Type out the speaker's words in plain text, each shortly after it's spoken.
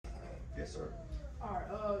Yes, sir. All right.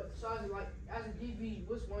 So as a DB,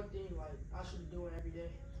 what's one thing like I should be doing every day?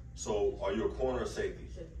 So, are you a corner or safety?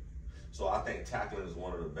 Safety. So I think tackling is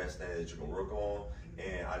one of the best things that you can work on.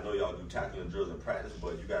 And I know y'all do tackling drills in practice,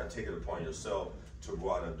 but you got to take it upon yourself to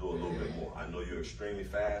go out and do a little bit more. I know you're extremely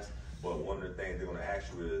fast, but one of the things they're going to ask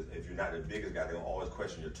you is, if you're not the biggest guy, they're going to always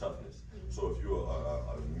question your toughness. So if you're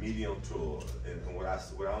a medium to, and when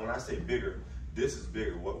I say bigger, this is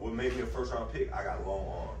bigger. What made me a first round pick? I got long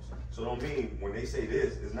arms. So don't mean when they say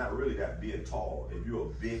this, it's not really that being tall. If you're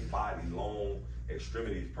a big body, long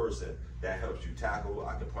extremities person, that helps you tackle.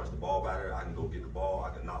 I can punch the ball better. I can go get the ball.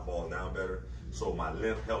 I can knock balls down better. So my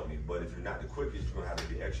length helped me. But if you're not the quickest, you're gonna have to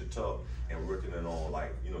be extra tough and working it on,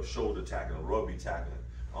 like, shoulder tackling, rugby tackling,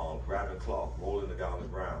 grabbing cloth, rolling the guy on the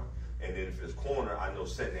ground. And then if it's corner, I know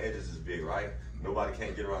setting edges is big, right? Nobody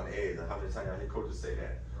can't get around the edge. And how many times I hear coaches say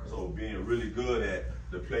that? So being really good at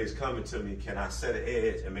the plays coming to me, can I set an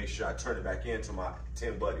edge and make sure I turn it back into my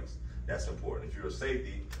 10 buddies? That's important. If you're a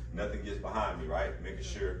safety, nothing gets behind me, right? Making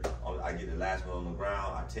sure I get the last one on the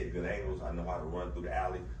ground, I take good angles, I know how to run through the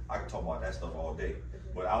alley. I can talk about that stuff all day.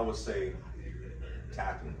 But I would say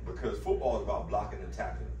tackling, because football is about blocking and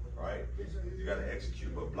tackling, right? You got to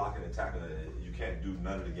execute, but blocking and tackling, you can't do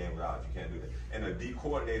none of the game without it. You can't do that. And a D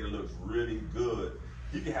coordinator looks really good.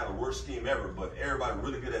 He can have the worst scheme ever, but everybody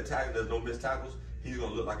really good at tackling, there's no missed tackles, he's going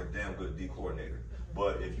to look like a damn good D coordinator.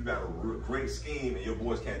 But if you got a great scheme and your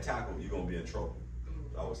boys can't tackle, you're going to be in trouble.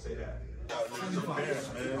 I would say that. It's your parents,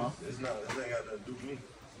 man. It ain't got nothing to do with me.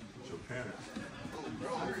 It's your parents.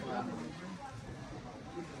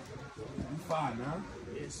 You 5 now?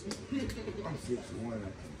 Yes. I'm 6'1".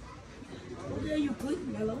 What the hell you put,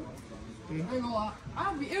 Mello? I ain't gonna lie.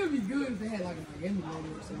 It would be good if they had like a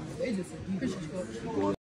emulator or something. They just said,